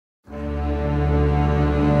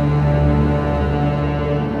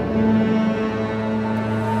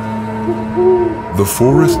the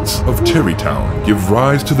forests of Terrytown give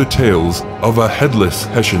rise to the tales of a headless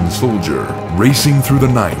Hessian soldier racing through the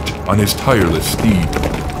night on his tireless steed.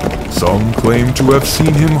 Some claim to have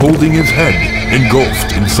seen him holding his head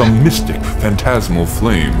engulfed in some mystic phantasmal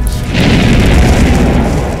flames.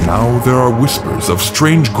 Now there are whispers of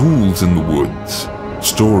strange ghouls in the woods,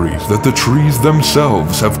 stories that the trees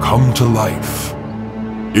themselves have come to life.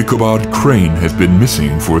 Ichabod Crane has been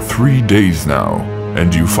missing for 3 days now,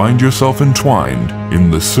 and you find yourself entwined in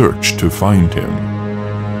the search to find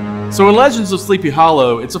him. So in Legends of Sleepy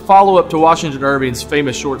Hollow, it's a follow-up to Washington Irving's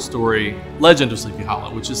famous short story, Legend of Sleepy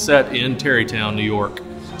Hollow, which is set in Terrytown, New York.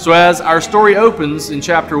 So as our story opens in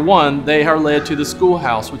Chapter 1, they are led to the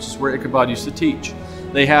schoolhouse, which is where Ichabod used to teach.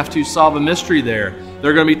 They have to solve a mystery there.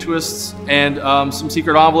 There are going to be twists and some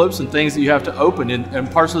secret envelopes and things that you have to open, and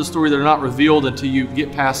parts of the story that are not revealed until you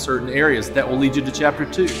get past certain areas. That will lead you to Chapter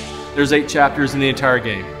 2. There's 8 chapters in the entire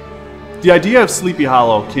game. The idea of Sleepy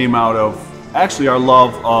Hollow came out of actually our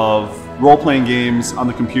love of role-playing games on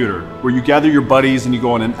the computer, where you gather your buddies and you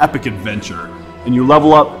go on an epic adventure, and you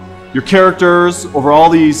level up your characters over all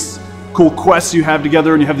these cool quests you have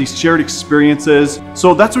together, and you have these shared experiences.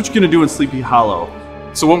 So that's what you're going to do in Sleepy Hollow.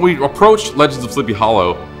 So when we approached Legends of Sleepy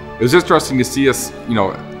Hollow, it was interesting to see us,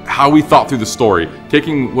 how we thought through the story,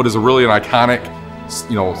 taking what is a really an iconic,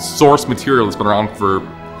 source material that's been around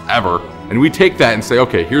forever, and we take that and say,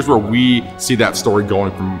 okay, here's where we see that story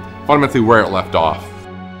going from fundamentally where it left off.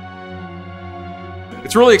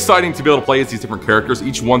 It's really exciting to be able to play as these different characters.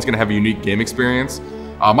 Each one's going to have a unique game experience.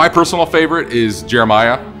 My personal favorite is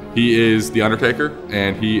Jeremiah. He is the Undertaker,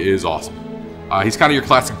 and he is awesome. He's kind of your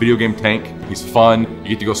classic video game tank. He's fun. You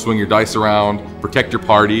get to go swing your dice around, protect your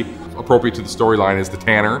party. Appropriate to the storyline is the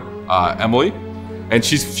Tanner, Emily. And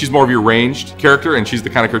she's more of your ranged character, and she's the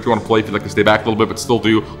kind of character you want to play if you'd like to stay back a little bit but still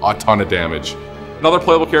do a ton of damage. Another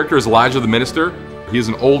playable character is Elijah the Minister. He is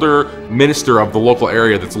an older minister of the local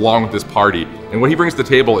area that's along with this party. And what he brings to the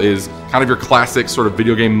table is kind of your classic sort of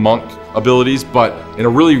video game monk abilities, but in a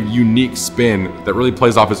really unique spin that really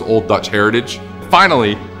plays off his old Dutch heritage.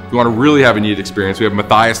 Finally, if you want to really have a neat experience, we have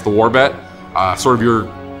Matthias the Warbet. Sort of your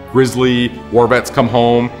grizzly warbets come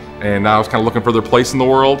home and now is kind of looking for their place in the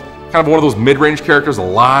world. Kind of one of those mid-range characters, a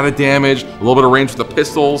lot of damage, a little bit of range with the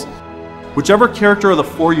pistols. Whichever character of the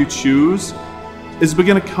 4 you choose is going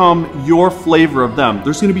to become your flavor of them.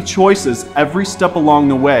 There's going to be choices every step along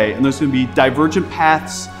the way, and there's going to be divergent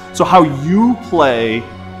paths. So how you play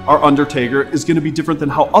our Undertaker is going to be different than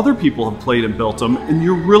how other people have played and built them. And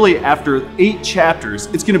you're really, after 8 chapters,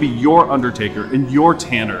 it's going to be your Undertaker and your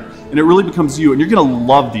Tanner. And it really becomes you, and you're going to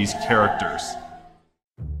love these characters.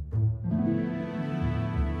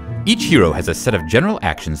 Each hero has a set of general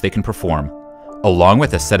actions they can perform, along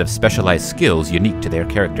with a set of specialized skills unique to their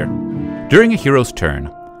character. During a hero's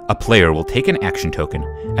turn, a player will take an action token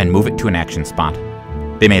and move it to an action spot.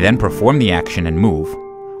 They may then perform the action and move,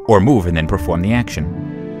 or move and then perform the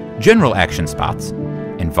action. General action spots,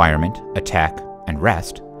 environment, attack, and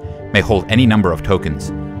rest, may hold any number of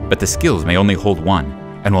tokens, but the skills may only hold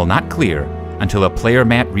 1 and will not clear until a player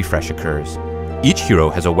mat refresh occurs. Each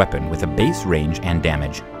hero has a weapon with a base range and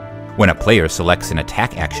damage. When a player selects an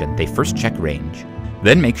attack action, they first check range,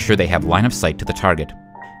 then make sure they have line of sight to the target.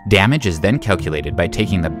 Damage is then calculated by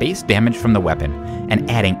taking the base damage from the weapon and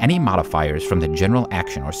adding any modifiers from the general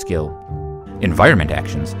action or skill. Environment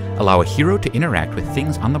actions allow a hero to interact with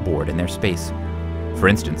things on the board in their space. For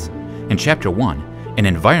instance, in Chapter 1, an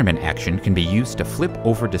environment action can be used to flip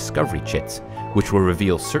over discovery chits, which will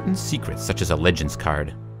reveal certain secrets such as a Legends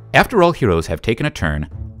card. After all heroes have taken a turn,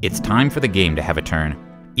 it's time for the game to have a turn.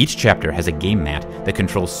 Each chapter has a game mat that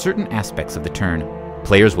controls certain aspects of the turn.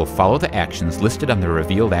 Players will follow the actions listed on the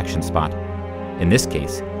revealed action spot. In this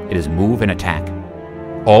case, it is move and attack.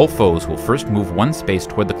 All foes will first move 1 space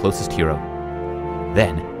toward the closest hero.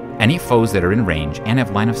 Then, any foes that are in range and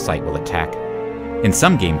have line of sight will attack. In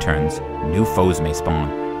some game turns, new foes may spawn.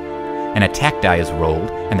 An attack die is rolled,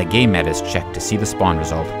 and the game mat is checked to see the spawn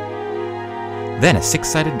result. Then a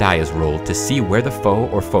 6-sided die is rolled to see where the foe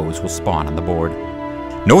or foes will spawn on the board.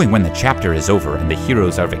 Knowing when the chapter is over and the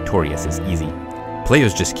heroes are victorious is easy.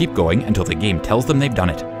 Players just keep going until the game tells them they've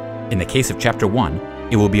done it. In the case of Chapter 1,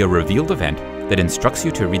 it will be a revealed event that instructs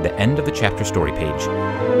you to read the end of the chapter story page.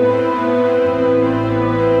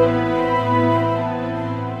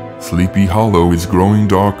 Sleepy Hollow is growing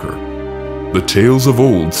darker. The tales of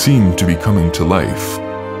old seem to be coming to life.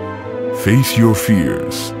 Face your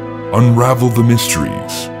fears. Unravel the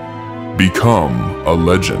mysteries. Become a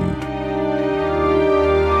legend.